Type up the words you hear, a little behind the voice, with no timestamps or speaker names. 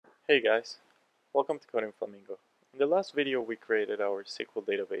Hey guys, welcome to Coding Flamingo. In the last video we created our SQL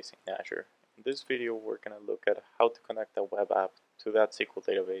database in Azure. In this video we're going to look at how to connect a web app to that SQL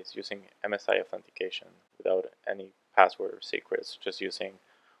database using MSI authentication without any password or secrets, just using,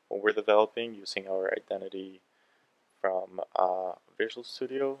 when we're developing, using our identity from Visual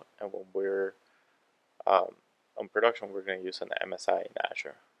Studio, and when we're on production we're going to use an MSI in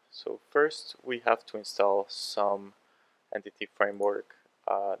Azure. So first we have to install some entity framework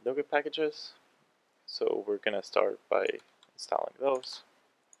NuGet packages. So we're going to start by installing those.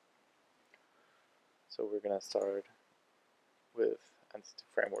 So we're going to start with Entity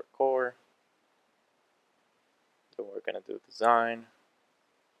Framework Core. Then we're going to do design.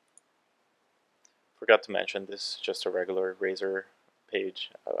 Forgot to mention this is just a regular Razor page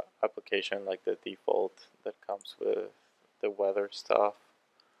application, like the default that comes with the weather stuff.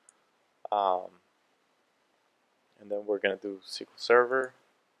 And then we're going to do SQL Server.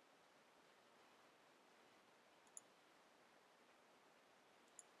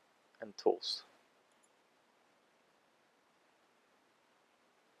 And tools.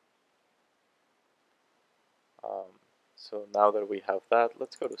 So now that we have that,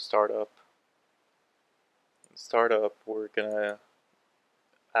 let's go to Startup. In Startup, we're gonna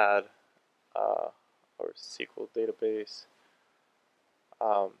add our SQL database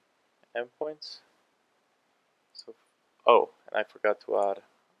endpoints. So, oh, and I forgot to add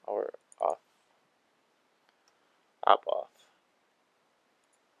our app auth.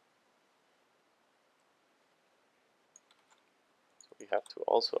 So we have to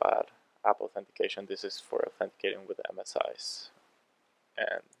also add app authentication. This is for authenticating with MSIs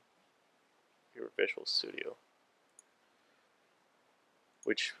and your Visual Studio.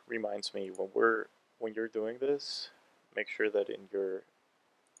 Which reminds me, when you're doing this, make sure that in your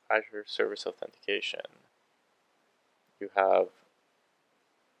Azure Service Authentication you have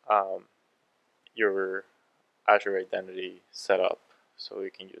your Azure identity set up so you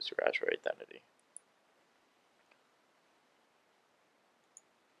can use your Azure identity.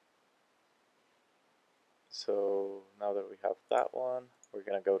 So now that we have that one, we're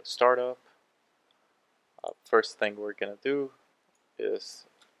going to go to Startup. First thing we're going to do is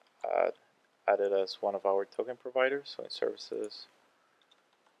add it as one of our token providers. So in Services,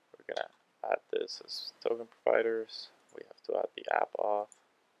 we're going to add this as token providers. We have to add the app auth.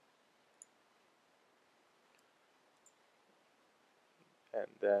 And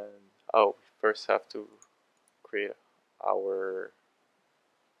then, we first have to create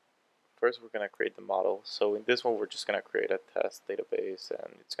first we're going to create the model. So in this one, we're just going to create a test database,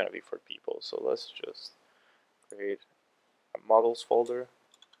 and it's going to be for people. So let's just create a models folder.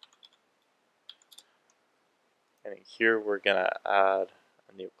 And in here, we're going to add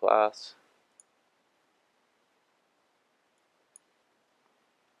a new class.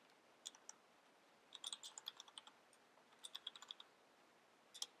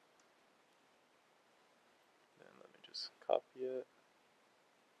 Then let me just copy it.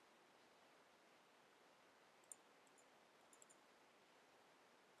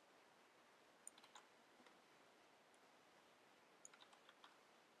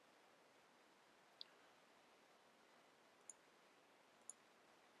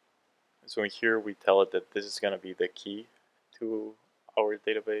 So in here, we tell it that this is going to be the key to our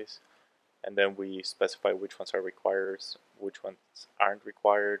database. And then we specify which ones are required, which ones aren't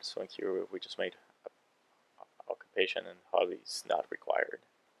required. So in here, we just made occupation and hobbies not required.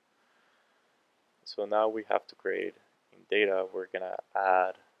 So now we have to create, in data, we're going to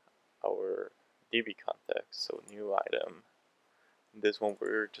add our DB context. So new item. In this one,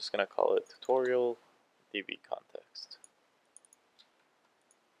 we're just going to call it tutorial DB context.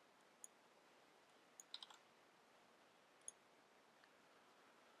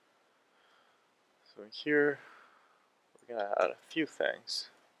 So in here, we're going to add a few things.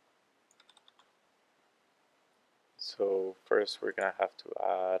 So first, we're going to have to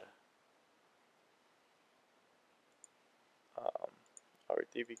add our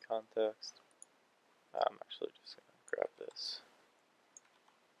DB context. I'm actually just going to grab this.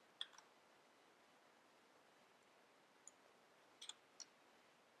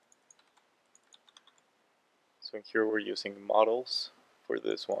 So in here, we're using models for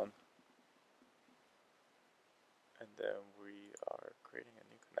this one. And then we are creating a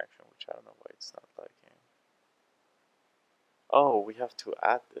new connection, which I don't know why it's not liking. Oh, we have to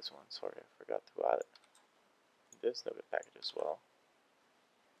add this one. Sorry, I forgot to add it. This NuGet package as well.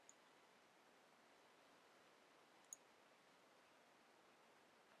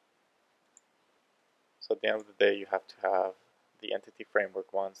 So at the end of the day, you have to have the entity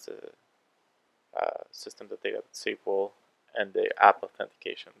framework once, the system.data.SQL, and the app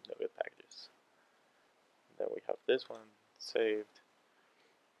authentication NuGet packages. Then we have this one saved,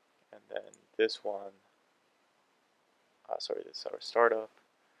 and then this one, this is our startup.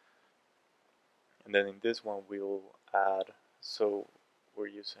 And then in this one we'll add, so we're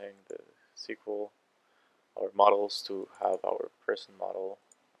using the SQL, our models to have our person model.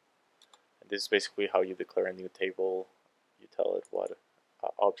 And this is basically how you declare a new table. You tell it what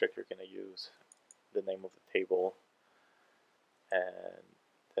object you're going to use, the name of the table, and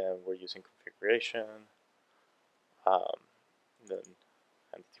then we're using configuration, then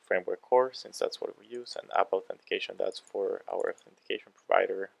entity framework core, since that's what we use, and app authentication, that's for our authentication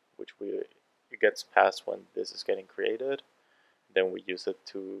provider, which it gets passed when this is getting created. Then we use it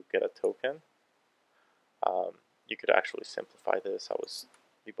to get a token. You could actually simplify this. I was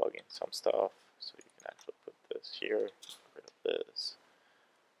debugging some stuff, so you can actually put this here, get rid of this,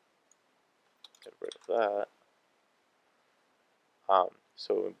 get rid of that.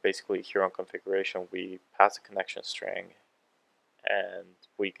 So basically here on configuration, we pass a connection string and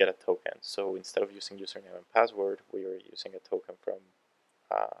we get a token. So instead of using username and password, we are using a token from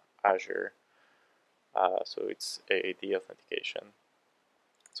Azure. So it's AAD authentication.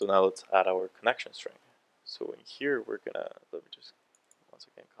 So now let's add our connection string. So in here, we're gonna, let me just once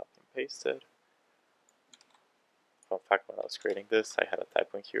again copy and paste it. Fun fact, when I was creating this, I had a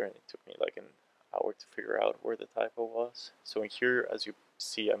typo in here and it took me like an hour to figure out where the typo was. So in here, as you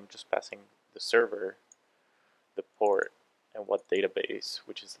see, I'm just passing the server, the port, and what database,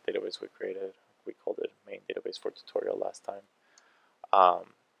 which is the database we created. We called it main database for tutorial last time.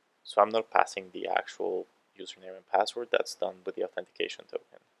 So I'm not passing the actual username and password. That's done with the authentication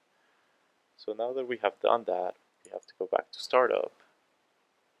token. So now that we have done that, we have to go back to startup.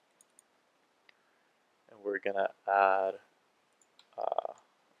 And we're gonna add,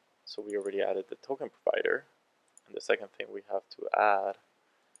 so we already added the token provider. And the second thing we have to add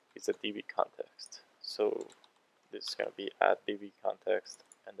is the DB context. So this is gonna be add DB context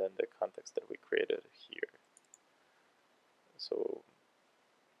and then the context that we created here. So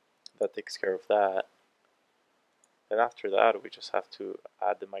that takes care of that. Then after that, we just have to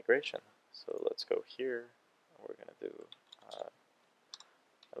add the migration. So let's go here, and we're gonna do,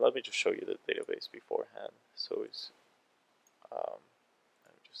 and let me just show you the database beforehand. So it's,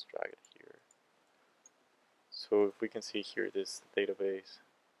 let me just drag it here. So if we can see here, this database,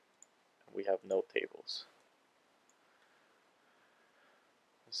 we have no tables.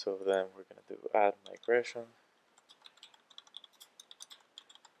 So then we're gonna do add migration.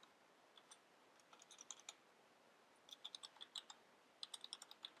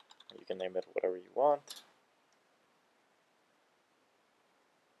 You can name it whatever you want.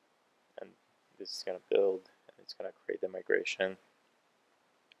 And this is going to build, and it's going to create the migration.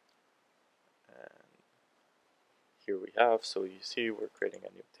 And here we have, so you see we're creating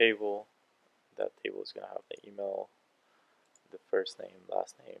a new table. That table is going to have the email, the first name,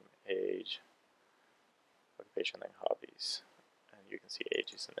 last name, age, occupation, and hobbies. And you can see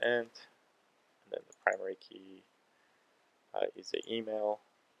age is an int, and then the primary key is the email.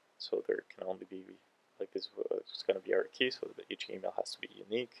 So there can only be, like this is going to be our key, so that each email has to be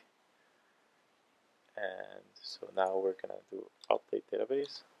unique. And so now we're going to do update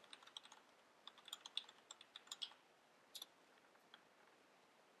database.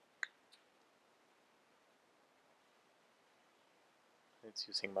 It's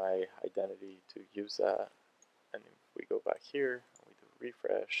using my identity to use that. And if we go back here, we do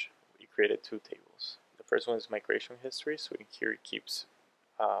refresh, we created two tables. The first one is migration history, so in here it keeps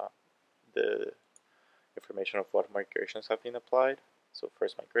the information of what migrations have been applied. So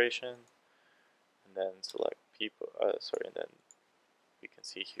first migration, and then select people, and then we can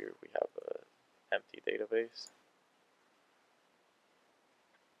see here we have an empty database.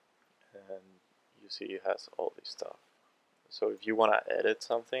 And you see it has all this stuff. So if you want to edit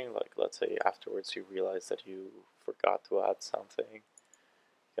something, like let's say afterwards you realize that you forgot to add something, you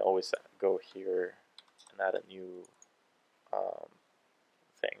can always go here and add a new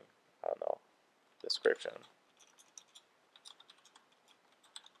thing, I don't know, description.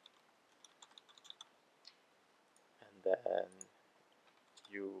 And then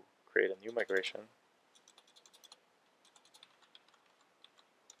you create a new migration.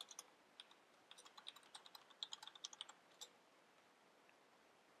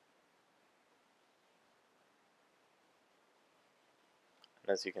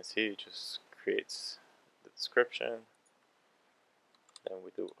 And as you can see, it just creates the description. Then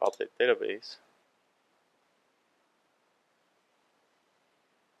we do update database.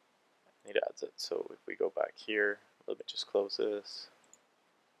 And it adds it. So if we go back here, let me just close this.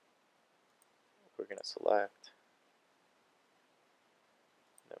 We're going to select.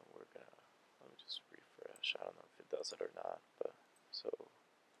 does it or not. But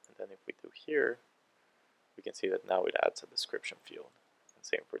and then if we do here, we can see that now it adds a description field. And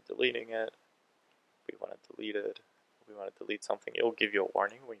same for deleting it. If we want to delete it, if we want to delete something, it will give you a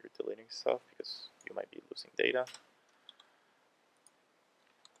warning when you're deleting stuff because you might be losing data.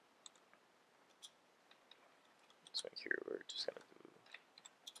 So here we're just going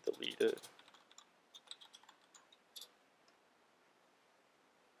to delete it.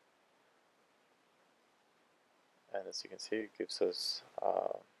 And as you can see, it gives us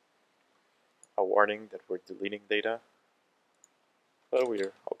a warning that we're deleting data. But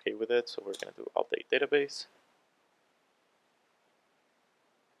we're okay with it, so we're going to do update database.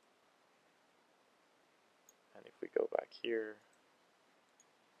 And if we go back here,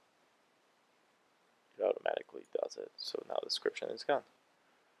 it automatically does it. So now description is gone.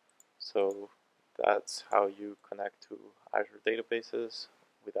 So that's how you connect to Azure databases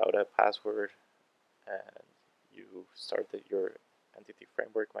without a password, and you started your entity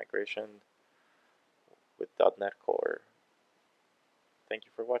framework migration with .NET Core. Thank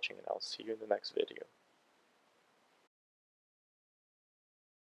you for watching, and I'll see you in the next video.